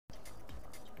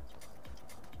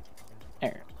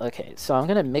Okay, so I'm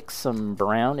gonna mix some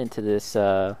brown into this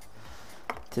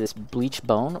bleach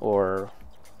bone, or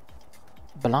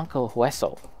blanco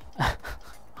hueso.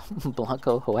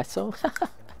 Blanco hueso.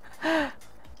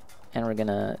 And we're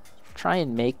gonna try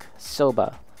and make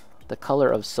soba, the color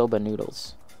of soba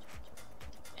noodles.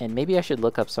 And maybe I should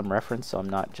look up some reference so I'm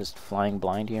not just flying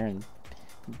blind here and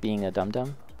being a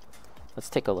dum-dum. Let's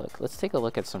take a look. Let's take a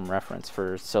look at some reference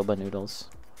for soba noodles.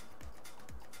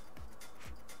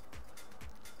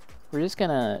 We're just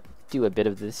gonna do a bit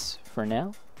of this for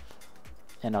now,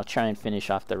 and I'll try and finish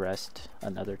off the rest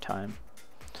another time.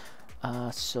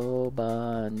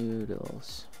 Soba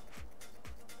noodles.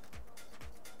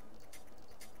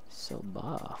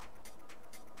 Soba.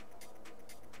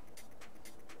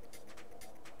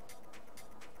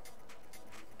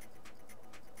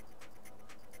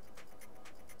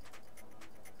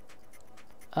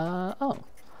 Oh,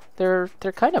 they're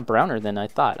kind of browner than I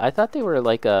thought. I thought they were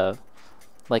like a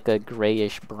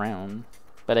grayish brown,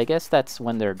 but I guess that's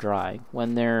when they're dry.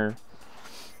 When they're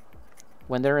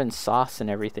in sauce and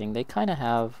everything, they kind of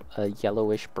have a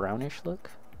yellowish brownish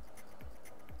look.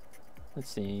 Let's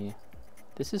see.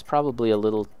 This is probably a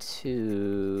little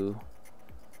too...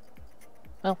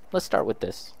 Well, let's start with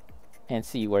this and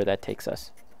see where that takes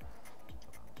us.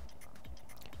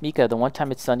 Mika, the one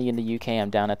time it's sunny in the UK, I'm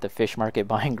down at the fish market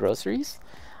buying groceries.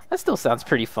 That still sounds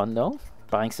pretty fun though.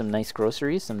 Buying some nice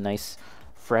groceries, some nice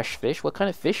fresh fish. What kind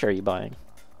of fish are you buying?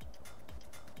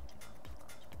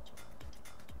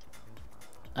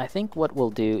 I think what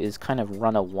we'll do is kind of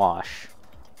run a wash,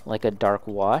 like a dark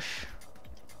wash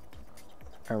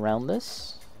around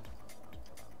this.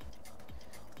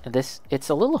 And it's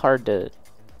a little hard to,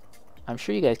 I'm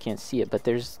sure you guys can't see it, but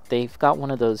they've got one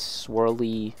of those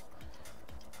swirly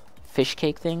fish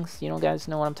cake things. You know, guys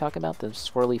know what I'm talking about? The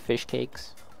swirly fish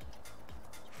cakes.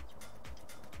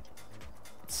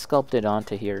 It's sculpted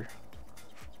onto here.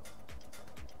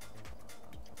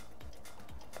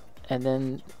 And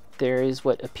then there is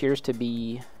what appears to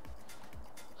be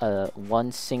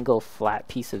one single flat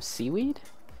piece of seaweed.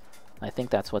 I think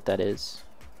that's what that is.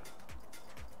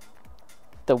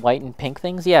 The white and pink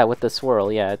things? Yeah, with the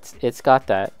swirl. Yeah, it's got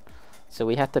that. So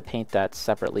we have to paint that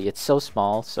separately. It's so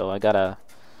small, so I gotta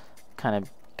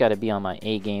be on my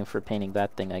A game for painting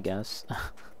that thing, I guess.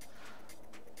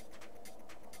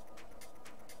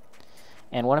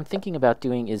 And what I'm thinking about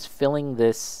doing is filling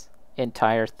this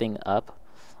entire thing up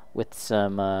with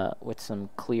some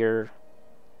clear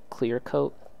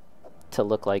coat to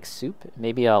look like soup.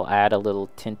 Maybe I'll add a little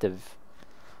tint of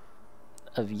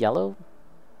yellow.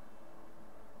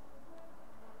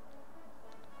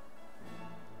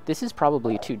 This is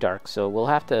probably too dark, so we'll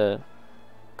have to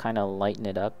kind of lighten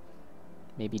it up.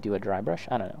 Maybe do a dry brush?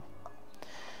 I don't know.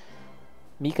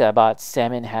 Mika bought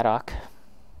salmon haddock,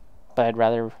 but I'd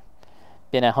rather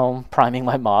been at home priming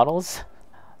my models.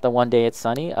 The one day it's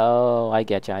sunny. Oh, I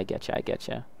getcha, I getcha, I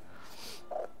getcha.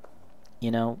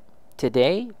 You know,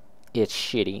 today it's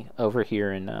shitty over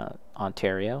here in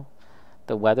Ontario.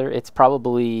 The weather, it's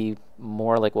probably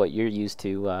more like what you're used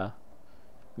to,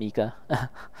 Mika.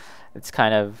 It's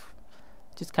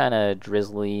just kind of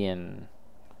drizzly and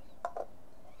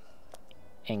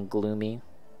gloomy,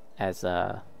 as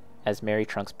Mary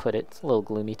Trunks put it. It's a little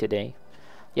gloomy today.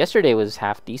 Yesterday was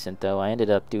half decent though. I ended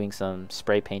up doing some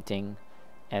spray painting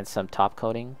and some top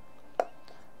coating,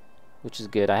 which is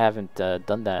good. I haven't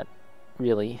done that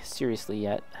really seriously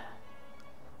yet.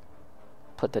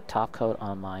 Put the top coat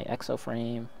on my exo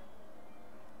frame.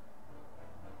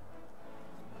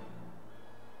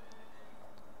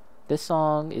 This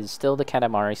song is still the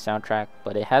Katamari soundtrack,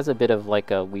 but it has a bit of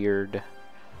like a weird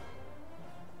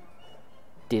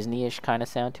Disney-ish kind of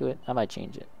sound to it. I might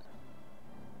change it.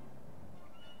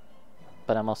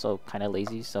 But I'm also kind of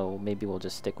lazy, so maybe we'll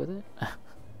just stick with it.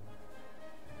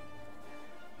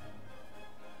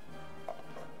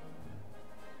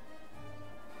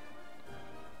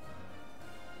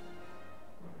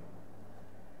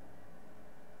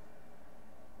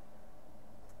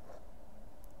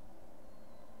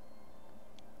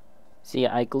 See,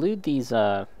 I glued these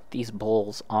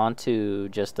bowls onto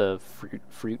just a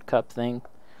fruit cup thing.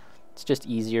 It's just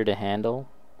easier to handle.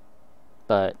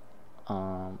 But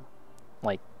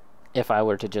like if I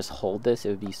were to just hold this, it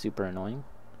would be super annoying.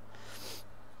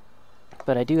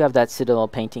 But I do have that Citadel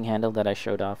painting handle that I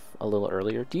showed off a little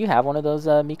earlier. Do you have one of those,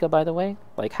 Mika, by the way?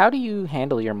 Like, how do you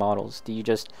handle your models? Do you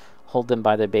just hold them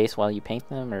by the base while you paint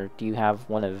them, or do you have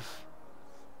one of...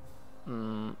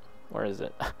 where is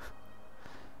it?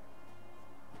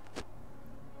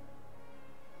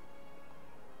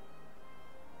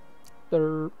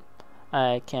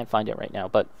 I can't find it right now,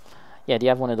 but yeah, do you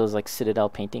have one of those like Citadel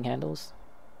painting handles?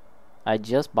 I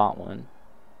just bought one.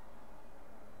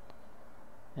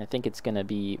 I think it's gonna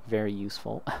be very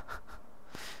useful.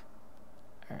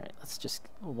 Alright, let's just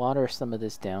water some of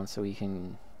this down so we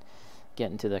can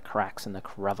get into the cracks and the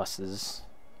crevices.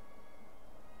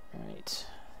 Alright,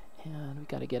 and we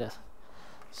gotta get a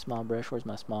small brush. Where's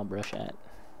my small brush at?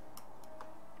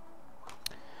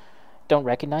 Don't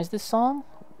recognize this song?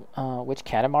 Which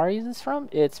Katamari is this from?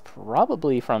 It's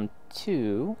probably from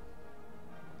 2.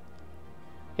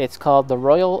 It's called The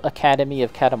Royal Academy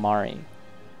of Katamari.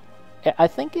 I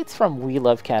think it's from We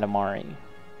Love Katamari.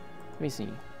 Let me see.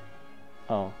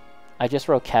 Oh, I just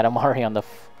wrote Katamari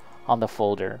on the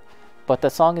folder, but the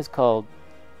song is called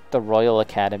The Royal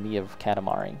Academy of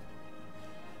Katamari.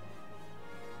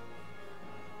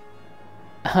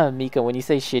 Mika, when you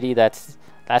say shitty,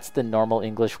 that's the normal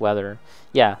English weather.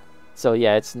 Yeah. So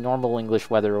yeah, it's normal English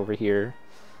weather over here.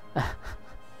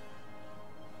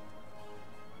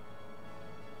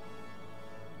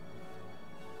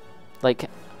 Like,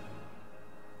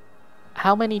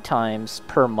 how many times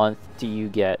per month do you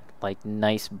get like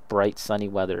nice, bright, sunny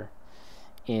weather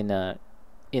in the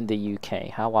UK?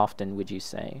 How often would you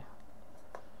say?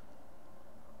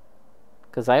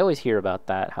 Because I always hear about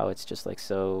that, how it's just like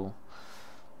so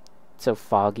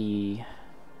foggy.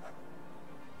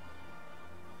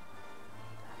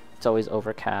 It's always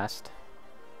overcast.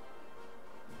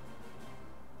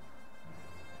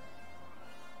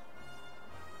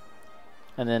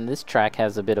 And then this track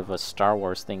has a bit of a Star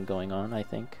Wars thing going on, I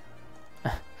think.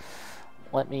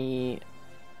 Let's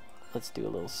do a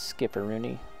little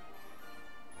skipperoonie.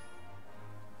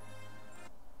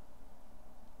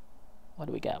 What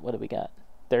do we got? What do we got?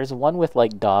 There's one with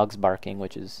like dogs barking,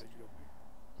 which is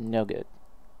no good.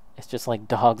 It's just like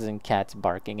dogs and cats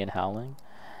barking and howling.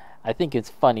 I think it's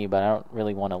funny, but I don't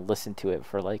really want to listen to it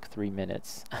for like 3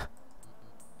 minutes.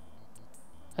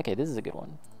 Okay, this is a good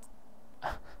one.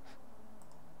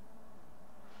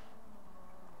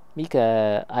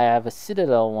 Mika, I have a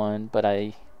Citadel one, but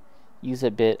I use a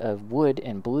bit of wood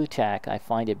and blue tack. I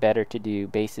find it better to do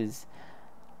bases.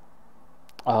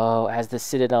 Oh, as the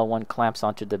Citadel one clamps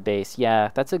onto the base. Yeah,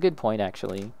 that's a good point,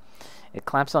 actually. It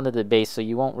clamps onto the base, so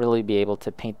you won't really be able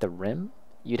to paint the rim.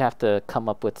 You'd have to come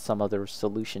up with some other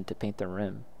solution to paint the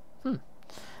rim.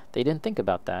 They didn't think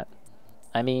about that.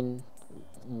 I mean,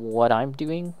 what I'm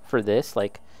doing for this,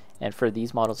 like, and for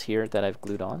these models here that I've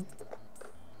glued on,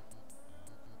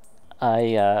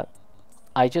 I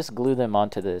just glue them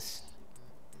onto this.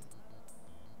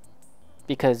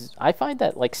 Because I find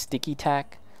that, like, sticky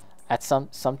tack,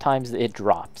 sometimes it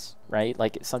drops, right?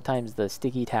 Like, sometimes the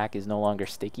sticky tack is no longer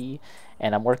sticky,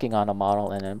 and I'm working on a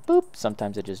model, and then boop,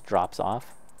 sometimes it just drops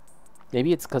off.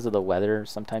 Maybe it's because of the weather.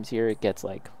 Sometimes here it gets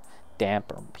like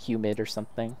damp or humid or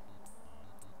something.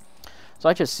 So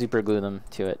I just super glue them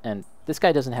to it. And this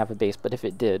guy doesn't have a base, but if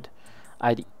it did,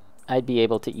 I'd be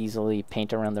able to easily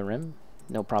paint around the rim,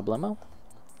 no problemo.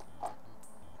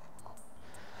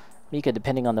 Mika,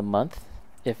 depending on the month,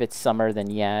 if it's summer, then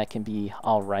yeah, it can be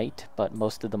all right. But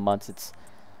most of the months, it's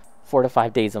 4 to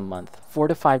 5 days a month. 4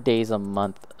 to 5 days a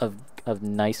month of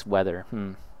nice weather.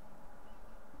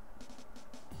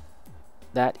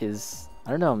 That is,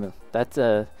 I don't know, that's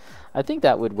I think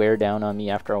that would wear down on me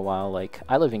after a while. Like,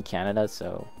 I live in Canada,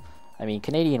 so, I mean,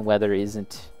 Canadian weather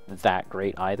isn't that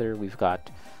great either. We've got,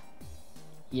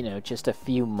 you know, just a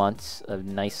few months of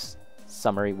nice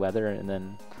summery weather,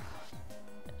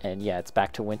 and yeah, it's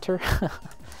back to winter.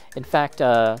 In fact,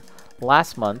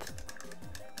 last month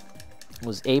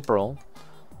was April.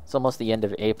 It's almost the end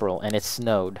of April, and it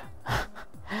snowed.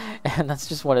 And that's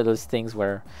just one of those things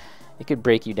where it could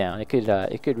break you down. It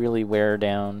could really wear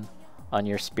down on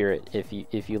your spirit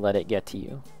if you let it get to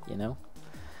you, you know?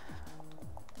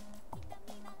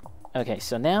 Okay,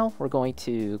 so now we're going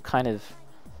to kind of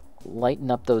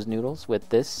lighten up those noodles with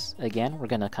this. Again, we're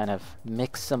going to kind of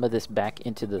mix some of this back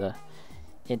into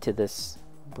this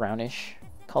brownish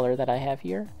color that I have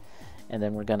here, and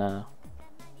then we're going to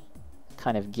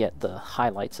kind of get the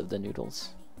highlights of the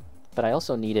noodles. But I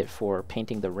also need it for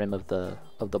painting the rim of the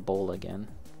bowl again.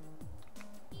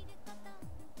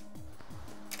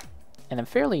 And I'm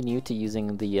fairly new to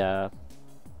using the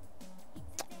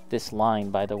this line,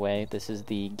 by the way. This is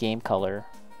the game color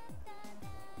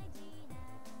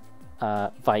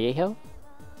Vallejo.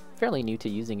 Fairly new to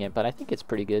using it, but I think it's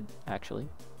pretty good, actually.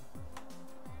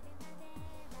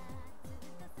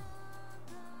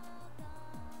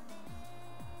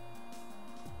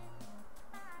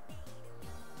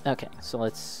 Okay, so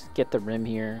let's get the rim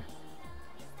here.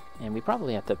 And we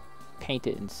probably have to paint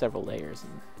it in several layers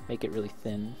and make it really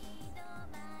thin.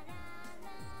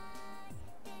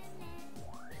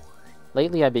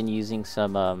 Lately I've been using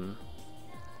some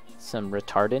some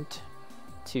retardant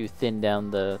to thin down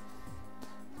the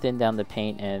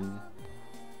paint and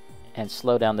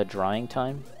slow down the drying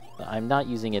time. But I'm not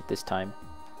using it this time.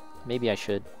 Maybe I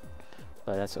should,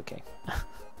 but that's okay.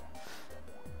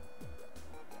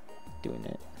 Doing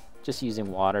it. Just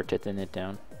using water to thin it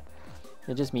down.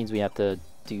 It just means we have to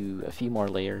do a few more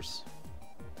layers.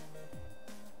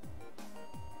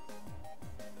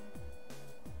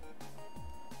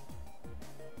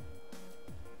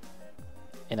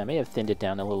 And I may have thinned it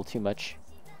down a little too much.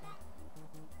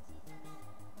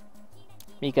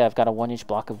 Mika, I've got a 1-inch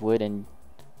block of wood, and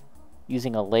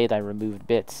using a lathe I removed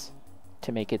bits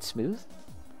to make it smooth.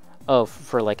 Oh,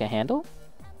 for like a handle?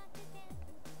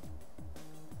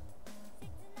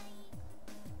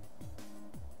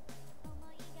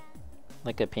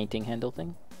 Like a painting handle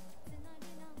thing?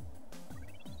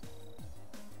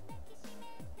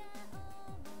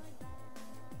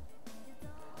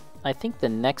 I think the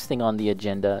next thing on the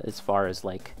agenda, as far as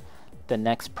like the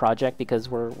next project, because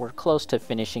we're close to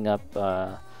finishing up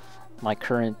my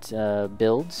current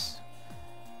builds,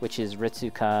 which is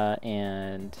Ritsuka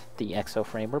and the Exo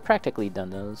frame. We're practically done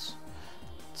those.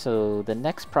 So the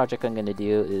next project I'm going to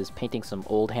do is painting some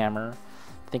old hammer.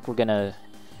 I think we're going to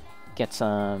get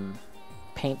some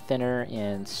paint thinner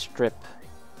and strip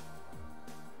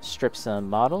some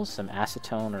models, some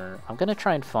acetone, or I'm going to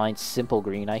try and find simple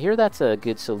green. I hear that's a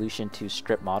good solution to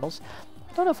strip models.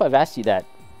 I don't know if I've asked you that,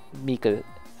 Mika,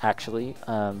 actually,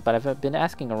 but I've been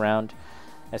asking around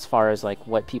as far as like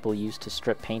what people use to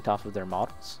strip paint off of their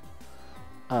models.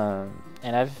 And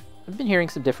I've been hearing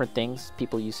some different things.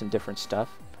 People use some different stuff.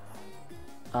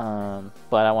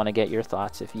 But I want to get your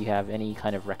thoughts if you have any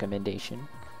kind of recommendation.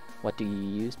 What do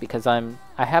you use? Because I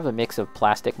have a mix of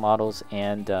plastic models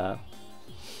and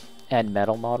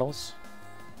metal models.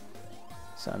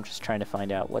 So I'm just trying to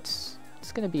find out what's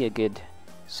going to be a good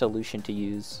solution to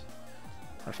use.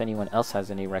 Or if anyone else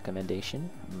has any recommendation,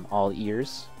 I'm all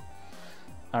ears.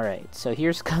 Alright, so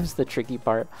here comes the tricky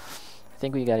part. I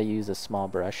think we gotta use a small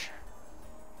brush.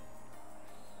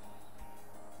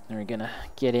 And we're gonna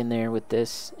get in there with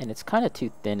this, and it's kind of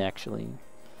too thin actually.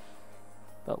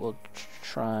 But we'll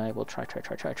try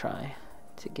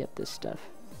to get this stuff.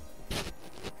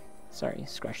 Sorry,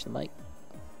 scratch the mic.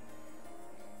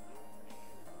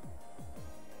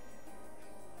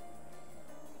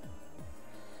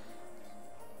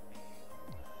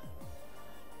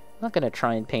 I'm not going to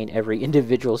try and paint every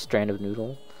individual strand of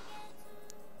noodle,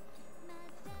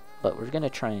 but we're going to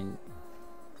try and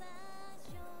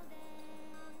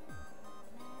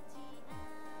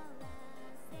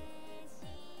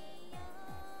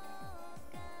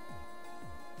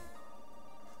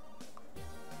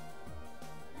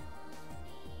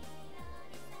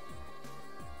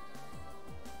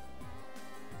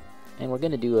we're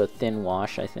going to do a thin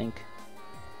wash, I think.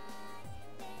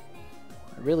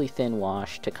 A really thin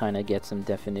wash to kind of get some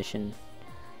definition.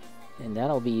 And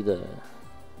that'll be the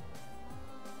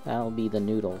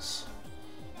noodles.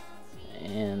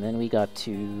 And then we got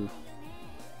to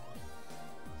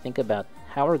think about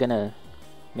how we're going to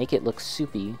make it look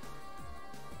soupy.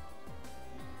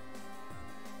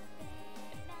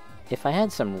 If I had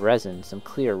some resin, some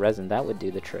clear resin, that would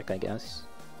do the trick, I guess.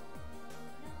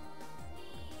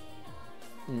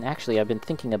 And actually, I've been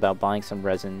thinking about buying some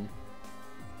resin,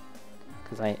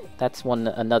 because that's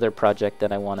another project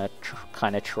that I want to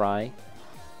kind of try,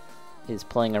 is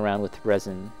playing around with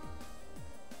resin.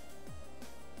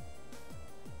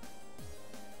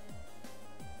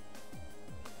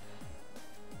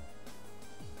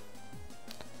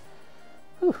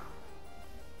 Whew.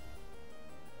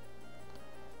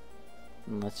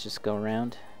 And let's just go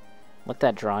around, let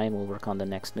that dry, and we'll work on the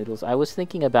next noodles. I was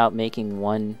thinking about making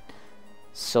one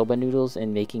soba noodles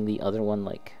and making the other one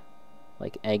like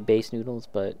egg-based noodles,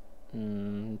 but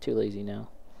I'm too lazy now.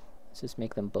 Let's just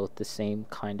make them both the same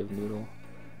kind of noodle.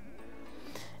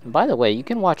 And by the way, you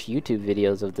can watch YouTube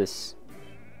videos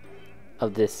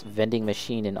of this vending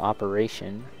machine in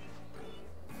operation.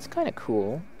 It's kind of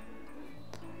cool.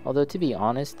 Although, to be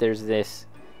honest, there's this,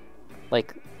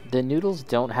 like, the noodles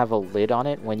don't have a lid on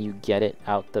it when you get it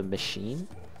out the machine,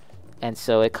 and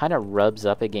so it kind of rubs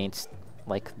up against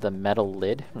like the metal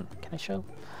lid. Can I show?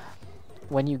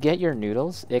 When you get your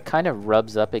noodles, it kind of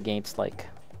rubs up against like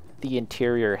the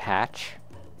interior hatch,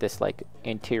 this like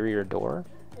interior door.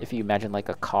 If you imagine like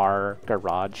a car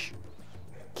garage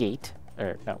gate,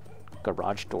 or no,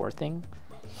 garage door thing,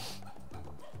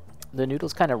 the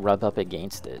noodles kind of rub up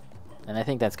against it, and I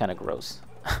think that's kind of gross.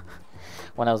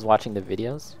 When I was watching the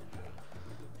videos.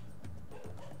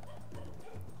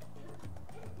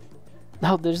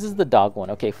 No, this is the dog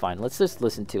one. Okay, fine. Let's just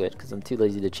listen to it, because I'm too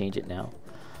lazy to change it now.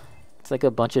 It's like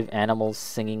a bunch of animals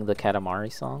singing the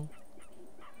Katamari song.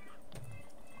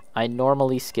 I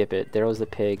normally skip it. There was a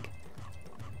pig.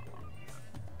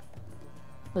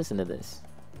 Listen to this.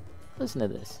 Listen to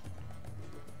this.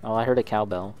 Oh, I heard a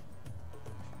cowbell.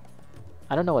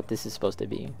 I don't know what this is supposed to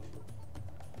be.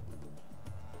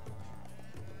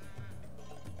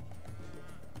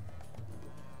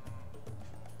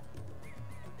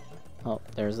 Oh,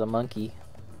 there's a monkey.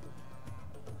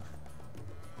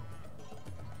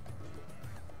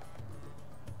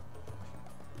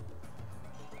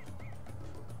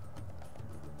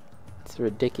 It's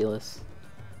ridiculous.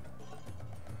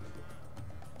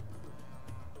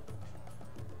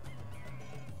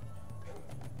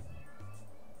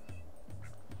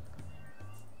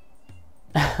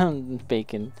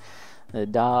 Bacon. The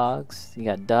dogs. You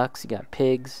got ducks. You got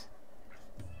pigs.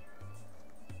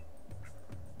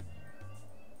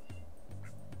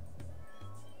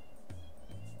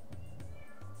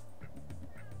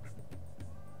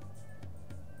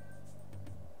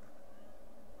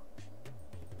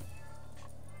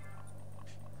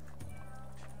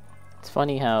 It's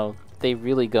funny how they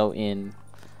really go in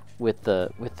with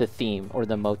the theme or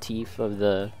the motif of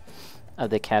the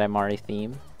Katamari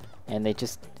theme, and they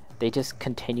just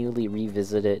continually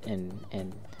revisit it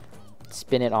and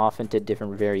spin it off into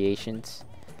different variations.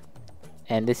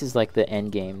 And this is like the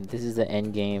end game. This is the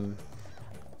end game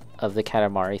of the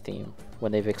Katamari theme,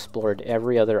 when they've explored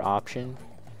every other option.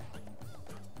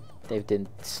 They've did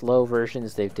slow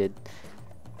versions, they've did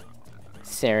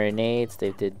serenades,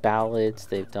 they've did ballads,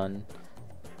 they've done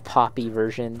poppy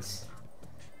versions.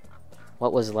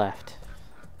 What was left?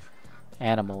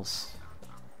 Animals.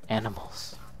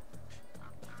 Animals.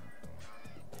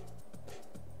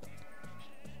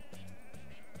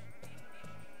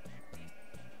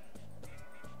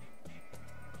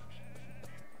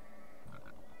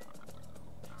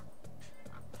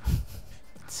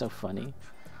 It's so funny.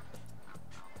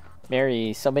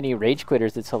 Mary, so many rage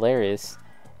quitters, it's hilarious.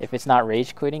 If it's not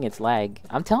rage quitting, it's lag.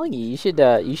 I'm telling you, you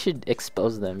should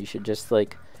expose them. You should just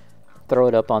like throw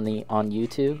it up on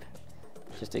YouTube.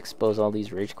 Just expose all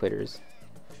these rage quitters.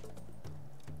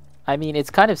 I mean, it's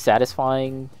kind of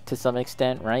satisfying to some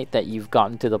extent, right? That you've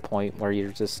gotten to the point where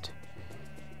you're just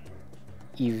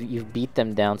you've beat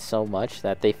them down so much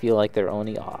that they feel like their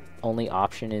only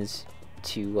option is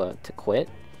to quit.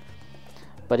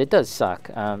 But it does suck.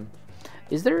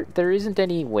 Is there isn't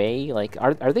any way, like,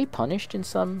 are they punished in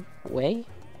some way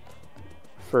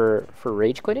for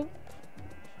rage quitting?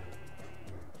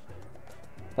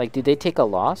 Like, do they take a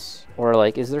loss, or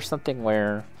like is there something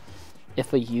where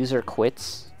if a user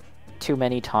quits too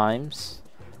many times,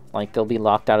 like they'll be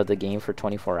locked out of the game for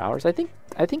 24 hours? I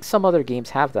think some other games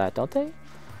have that, don't they?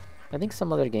 I think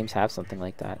some other games have something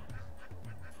like that.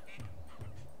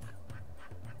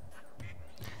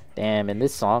 Damn, in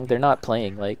this song, they're not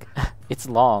playing, like, it's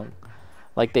long.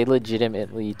 Like, they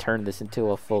legitimately turned this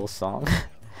into a full song.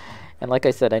 And like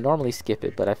I said, I normally skip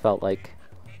it, but I felt like,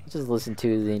 let's just listen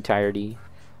to the entirety.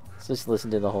 Let's just listen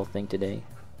to the whole thing today.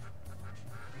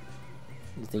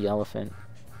 It's the elephant.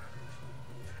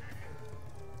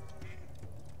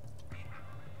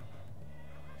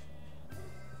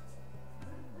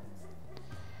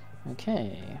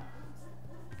 Okay.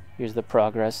 Here's the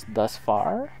progress thus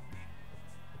far.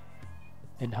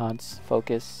 Enhance,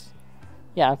 focus.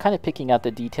 Yeah, I'm kind of picking out the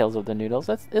details of the noodles.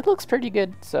 It looks pretty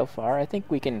good so far. I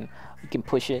think we can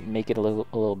push it and make it a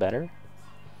little better.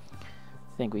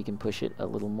 I think we can push it a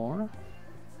little more.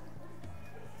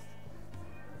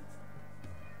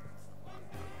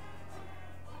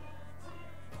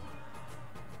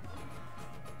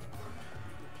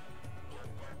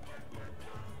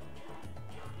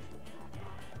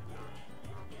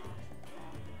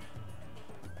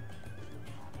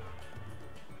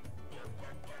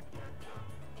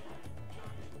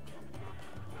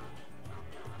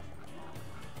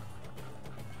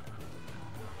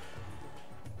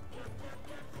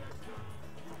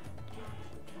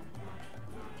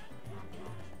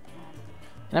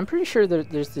 And I'm pretty sure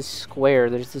there's this square,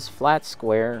 there's this flat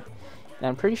square, and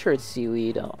I'm pretty sure it's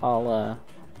seaweed. I'll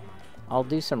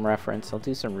do some reference, I'll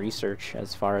do some research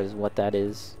as far as what that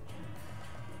is.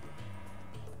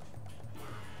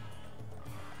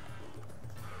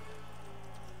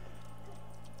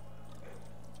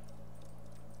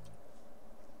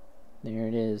 There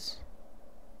it is.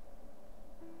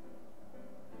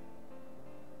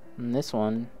 And this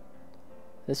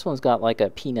one's got like a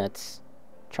Peanuts,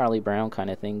 Charlie Brown kind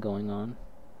of thing going on.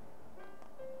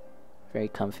 Very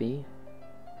comfy.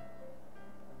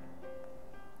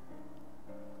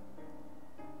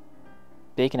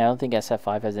 Bacon, I don't think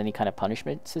SF5 has any kind of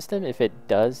punishment system. If it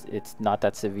does, it's not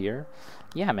that severe.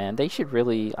 Yeah, man, they should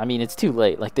really. I mean, it's too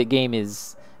late. Like the game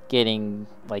is getting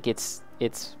like it's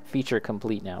feature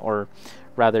complete now, or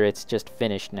rather, it's just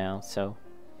finished now. So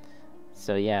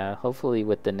yeah, hopefully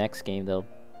with the next game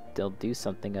they'll do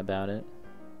something about it.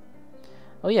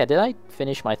 Oh yeah, did I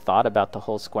finish my thought about the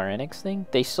whole Square Enix thing?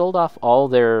 They sold off all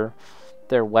their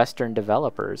Western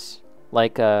developers,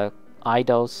 like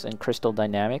Eidos and Crystal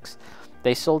Dynamics.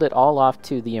 They sold it all off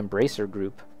to the Embracer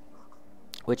Group,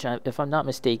 which, if I'm not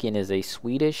mistaken, is a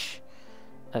Swedish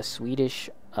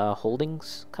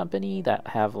holdings company that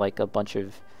have like a bunch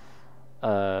of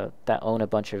that own a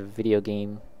bunch of video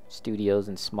game studios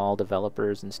and small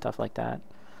developers and stuff like that.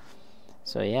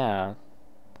 So yeah.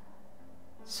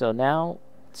 So now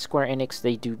Square Enix,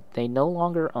 they no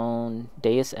longer own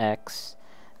Deus Ex,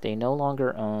 they no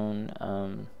longer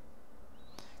own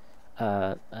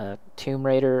Tomb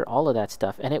Raider, all of that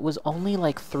stuff, and it was only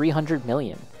like 300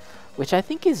 million, which I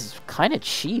think is kind of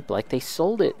cheap. Like they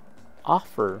sold it off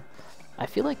for, I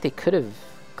feel like they could have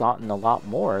gotten a lot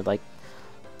more. Like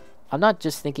I'm not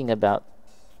just thinking about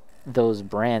those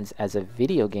brands as a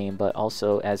video game, but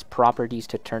also as properties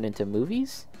to turn into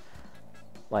movies.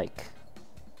 Like,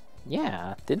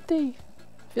 yeah, didn't they?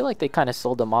 I feel like they kind of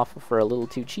sold them off for a little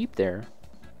too cheap there.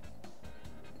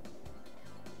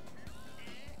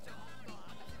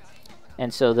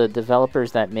 And so the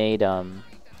developers that made the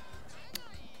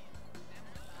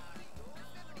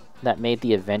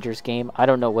Avengers game, I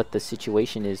don't know what the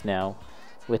situation is now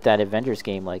with that Avengers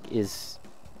game. Like, is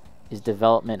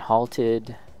development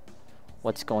halted?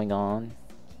 What's going on?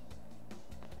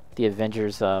 The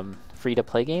Avengers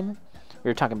free-to-play game? We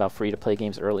were talking about free-to-play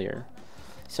games earlier.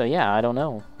 So yeah, I don't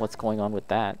know what's going on with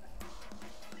that.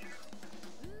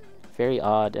 Very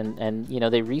odd. And you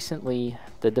know, they recently,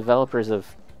 the developers of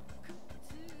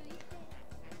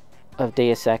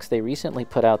Deus Ex, they recently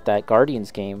put out that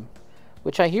Guardians game,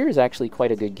 which I hear is actually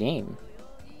quite a good game.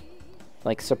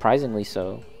 Like, surprisingly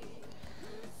so.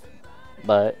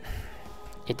 But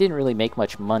it didn't really make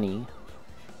much money,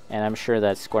 and I'm sure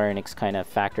that Square Enix kind of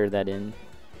factored that in.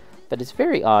 But it's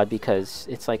very odd because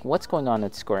it's like, what's going on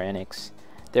at Square Enix?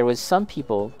 There was some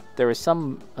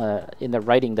in the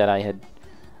writing that I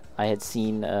had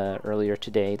seen earlier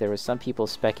today, there was some people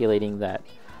speculating that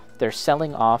they're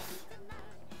selling off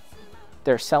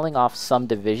some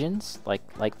divisions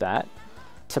like that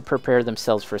to prepare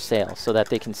themselves for sale, so that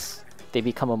they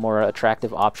become a more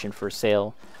attractive option for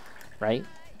sale, right?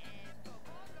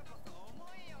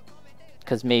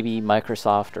 Because maybe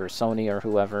Microsoft or Sony or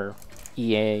whoever,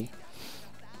 EA,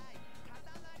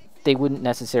 they wouldn't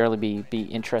necessarily be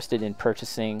interested in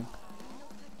purchasing.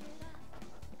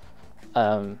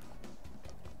 They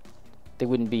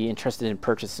wouldn't be interested in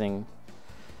purchasing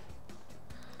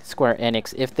Square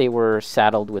Enix if they were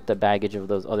saddled with the baggage of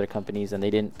those other companies and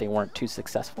they weren't too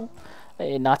successful.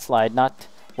 Not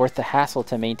worth the hassle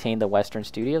to maintain the Western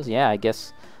studios. Yeah, I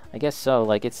guess so.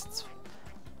 Like, it's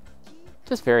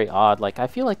just very odd. Like, I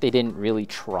feel like they didn't really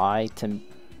try to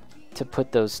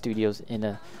put those studios in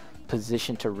a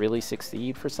position to really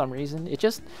succeed for some reason.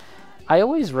 I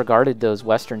always regarded those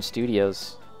Western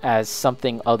studios as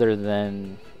something other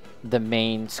than the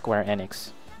main Square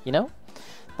Enix, you know?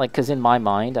 Like, because in my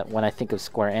mind, when I think of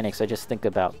Square Enix, I just think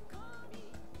about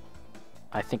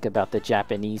the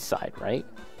Japanese side, right?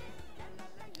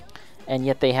 And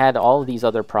yet they had all of these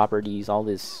other properties, all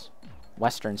this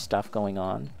Western stuff going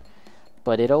on,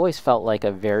 but it always felt like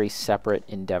a very separate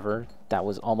endeavor that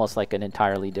was almost like an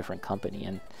entirely different company,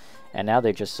 and now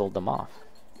they just sold them off.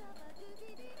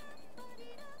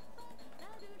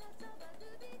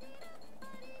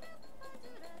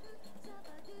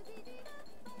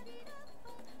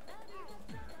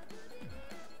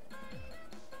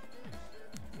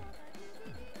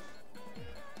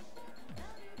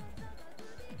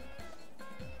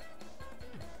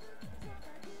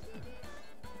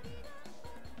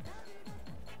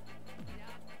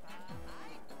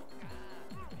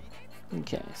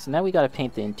 Okay, so now we gotta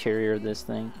paint the interior of this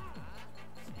thing.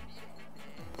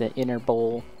 The inner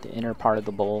bowl, the inner part of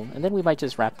the bowl, and then we might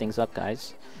just wrap things up,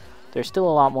 guys. There's still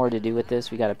a lot more to do with this.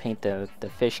 We gotta paint the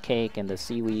fish cake and the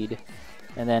seaweed,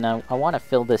 and then I want to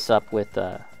fill this up with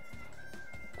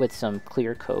some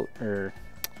clear coat or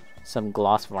some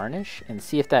gloss varnish, and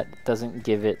see if that doesn't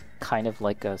give it kind of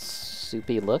like a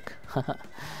soupy look.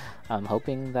 I'm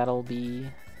hoping that'll be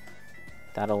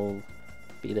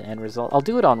the end result. I'll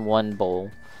do it on one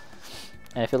bowl,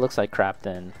 and if it looks like crap,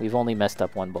 then we've only messed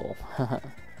up one bowl.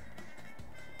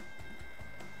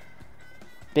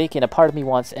 Bacon, a part of me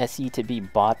wants SE to be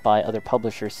bought by other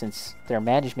publishers since their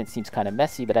management seems kind of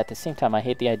messy, but at the same time I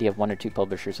hate the idea of 1 or 2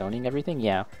 publishers owning everything.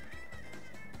 Yeah,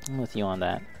 I'm with you on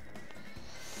that.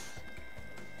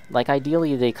 Like,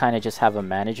 ideally they kind of just have a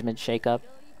management shakeup.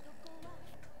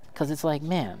 Because it's like,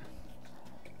 man,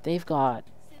 they've got...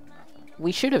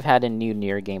 We should have had a new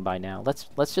Nier game by now.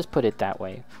 Let's just put it that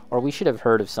way. Or we should have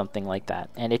heard of something like that.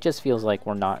 And it just feels like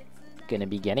we're not going to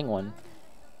be getting one.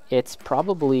 It's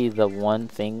probably the one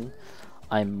thing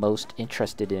I'm most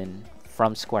interested in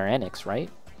from Square Enix, right?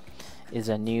 Is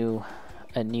a new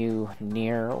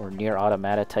Nier or Nier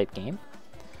Automata type game.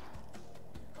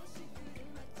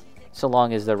 So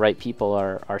long as the right people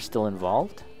are still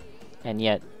involved. And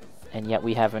yet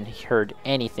we haven't heard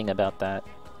anything about that,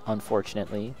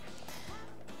 unfortunately.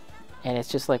 And it's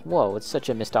just like, whoa, it's such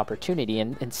a missed opportunity.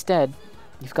 And instead,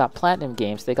 you've got Platinum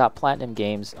Games. They got Platinum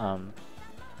Games.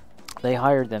 They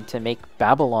hired them to make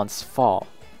Babylon's Fall.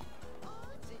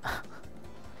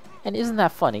 And isn't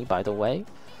that funny, by the way?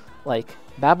 Like,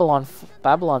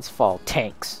 Babylon's Fall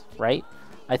tanks, right?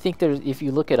 I think there's, if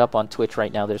you look it up on Twitch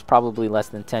right now, there's probably less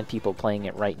than 10 people playing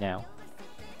it right now.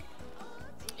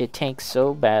 It tanks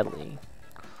so badly.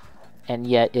 And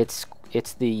yet it's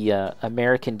the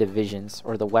American divisions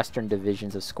or the Western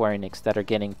divisions of Square Enix that are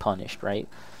getting punished, right?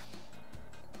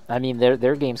 I mean,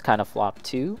 their games kind of flop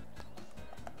too.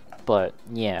 But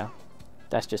yeah,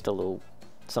 that's just a little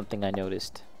something I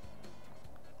noticed.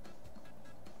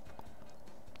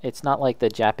 It's not like the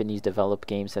Japanese developed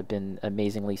games have been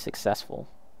amazingly successful.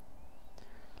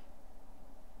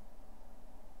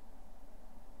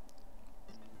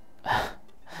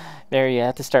 Mary, you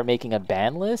have to start making a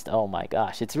ban list? Oh my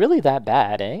gosh, it's really that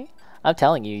bad, eh? I'm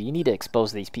telling you, you need to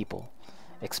expose these people.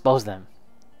 Expose them.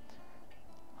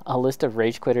 A list of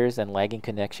rage quitters and lagging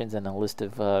connections and a list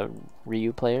of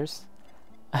Ryu players?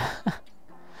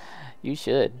 You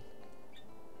should.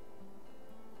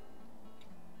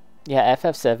 Yeah,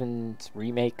 FF7's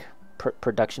remake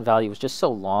production value was just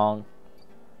so long.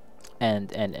 And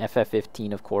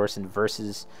FF15, of course, and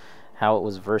versus how it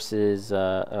was versus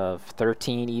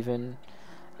 13 even.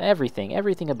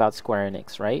 Everything about Square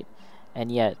Enix, right?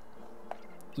 And yet,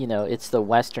 you know, it's the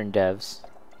Western devs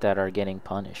that are getting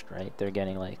punished, right? They're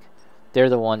getting like,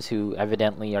 they're the ones who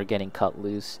evidently are getting cut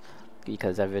loose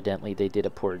because evidently they did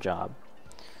a poor job.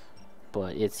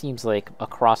 But it seems like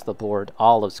across the board,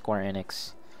 all of Square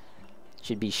Enix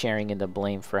should be sharing in the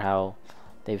blame for how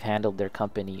they've handled their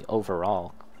company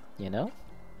overall, you know?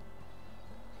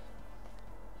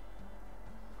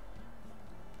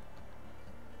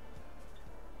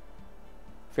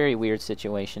 Very weird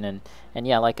situation, and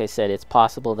yeah, like I said, it's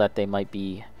possible that they might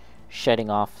be shedding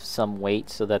off some weight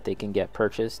so that they can get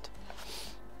purchased,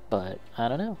 but I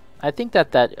don't know. I think that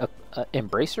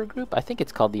Embracer Group, I think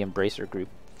it's called the Embracer Group,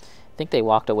 I think they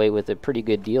walked away with a pretty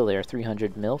good deal there,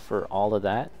 300 mil for all of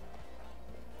that.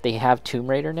 They have Tomb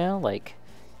Raider now, like,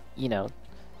 you know,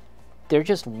 they're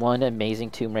just one amazing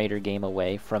Tomb Raider game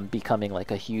away from becoming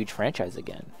like a huge franchise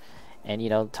again, and you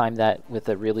know, time that with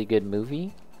a really good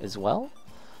movie as well.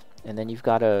 And then you've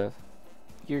got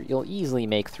you'll easily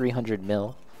make 300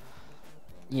 mil,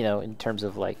 you know, in terms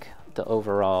of like the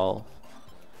overall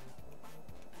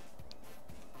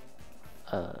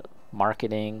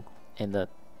marketing and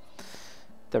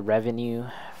the revenue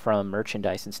from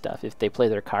merchandise and stuff. If they play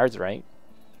their cards right,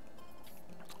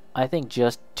 I think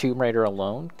just Tomb Raider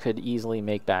alone could easily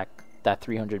make back that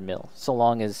 300 mil, so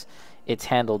long as it's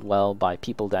handled well by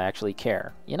people that actually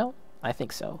care, you know? I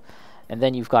think so. And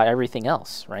then you've got everything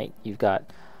else, right? They've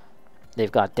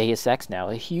got Deus Ex now,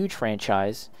 a huge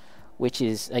franchise, which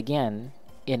is again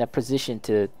in a position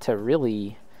to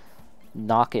really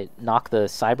knock the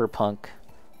cyberpunk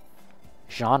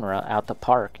genre out the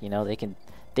park. You know, they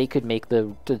could make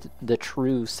the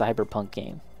true cyberpunk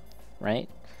game, right?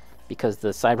 Because the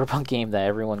cyberpunk game that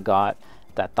everyone got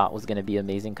that thought was going to be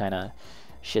amazing kind of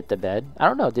shit the bed. I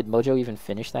don't know, did Mojo even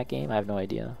finish that game? I have no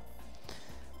idea.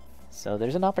 So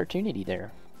there's an opportunity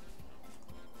there.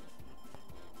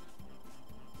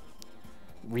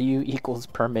 Ryu equals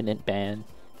permanent ban.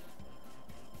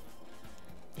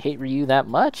 Hate Ryu that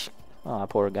much? Aw,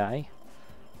 poor guy.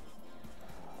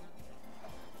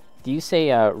 Do you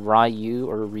say Ryu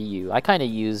or Ryu? I kind of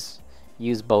use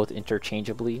both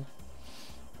interchangeably.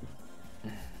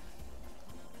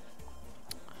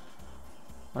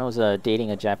 When I was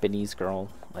dating a Japanese girl,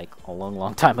 like a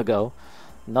long time ago,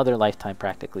 another lifetime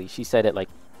practically, she said it like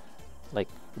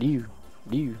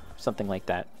Ryu, something like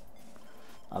that.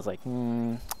 I was like,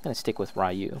 I'm gonna stick with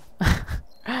Ryu.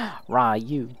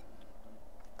 Ryu.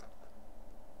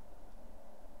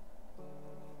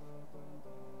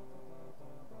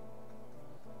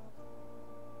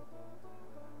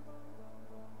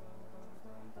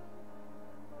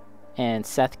 And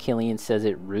Seth Killian says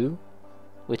it Ru,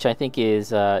 which I think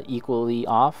is equally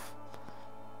off.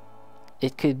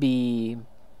 It could be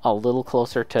a little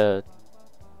closer to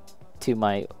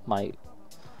my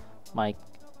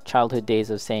childhood days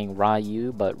of saying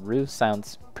Ryu, but Ru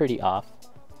sounds pretty off.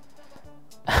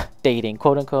 Dating,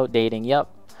 quote unquote dating, yep.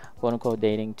 Quote unquote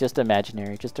dating, just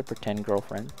imaginary, just a pretend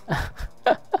girlfriend.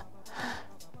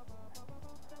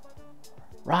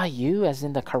 Ryu, as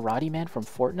in the karate man from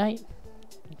Fortnite?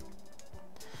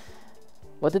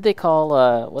 What did they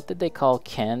call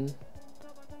Ken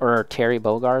or Terry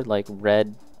Bogard, like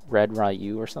Red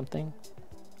Ryu or something?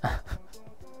 All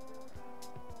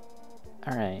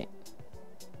right.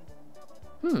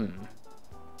 How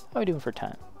are we doing for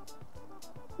time?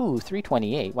 Ooh,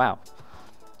 3:28. Wow.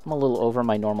 I'm a little over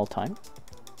my normal time.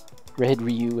 Red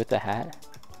Ryu with the hat.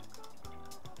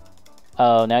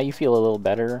 Oh, now you feel a little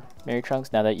better, Mary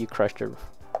Trunks, now that you crushed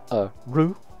a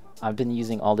Ru? I've been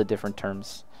using all the different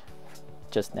terms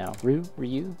just now.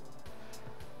 Ryu.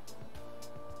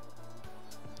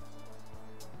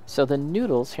 So the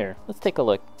noodles here, let's take a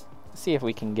look. See if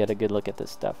we can get a good look at this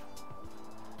stuff.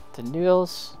 The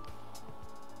noodles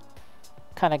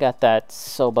kind of got that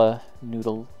soba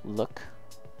noodle look,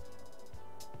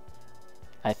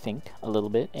 I think, a little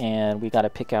bit, and we got to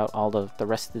pick out all of the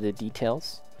rest of the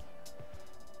details.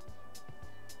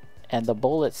 And the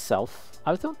bowl itself,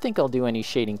 I don't think I'll do any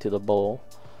shading to the bowl.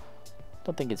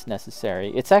 Don't think it's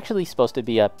necessary. It's actually supposed to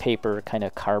be a paper kind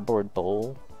of cardboard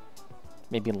bowl,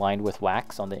 maybe lined with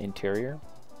wax on the interior.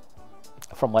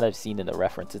 From what I've seen in the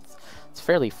reference, it's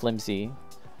fairly flimsy,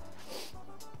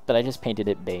 but I just painted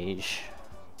it beige.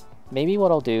 Maybe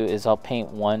what I'll do is I'll paint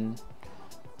one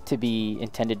to be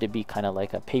intended to be kind of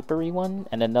like a papery one,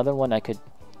 and another one I could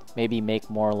maybe make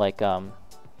more like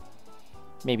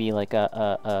maybe like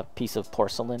a piece of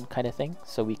porcelain kind of thing,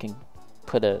 so we can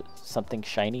put something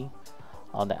shiny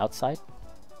on the outside.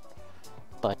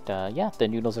 But yeah, the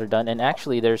noodles are done, and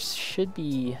actually there should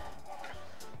be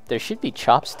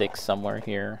chopsticks somewhere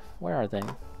here. Where are they?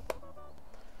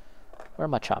 Where are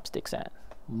my chopsticks at?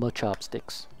 My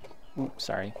chopsticks. Oops,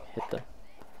 sorry, hit the...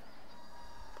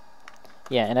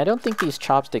 Yeah, and I don't think these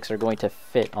chopsticks are going to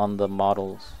fit on the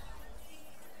models.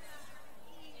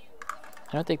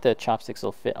 I don't think the chopsticks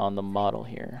will fit on the model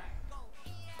here.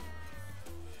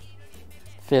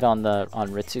 Fit on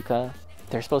Ritsuka.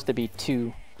 They're supposed to be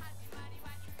two.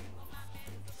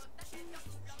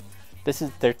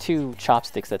 They're two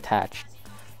chopsticks attached.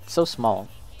 It's so small.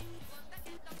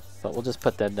 But we'll just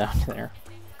put that down there.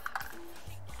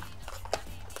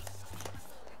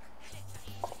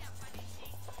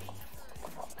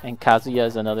 And Kazuya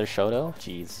is another Shoto?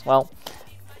 Jeez. Well,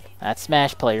 that's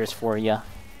Smash players for you.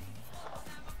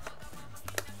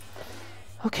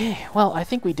 Okay, well, I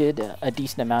think we did a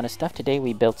decent amount of stuff today.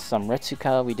 We built some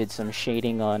Ritsuka, we did some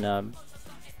shading on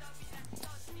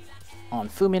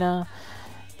Fumina,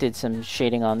 did some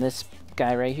shading on this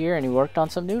guy right here, and we worked on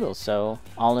some noodles. So,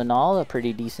 all in all, a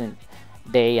pretty decent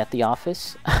day at the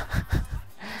office.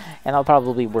 And I'll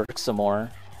probably work some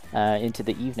more into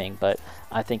the evening, but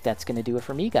I think that's going to do it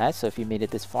for me, guys. So if you made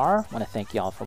it this far, I want to thank you all for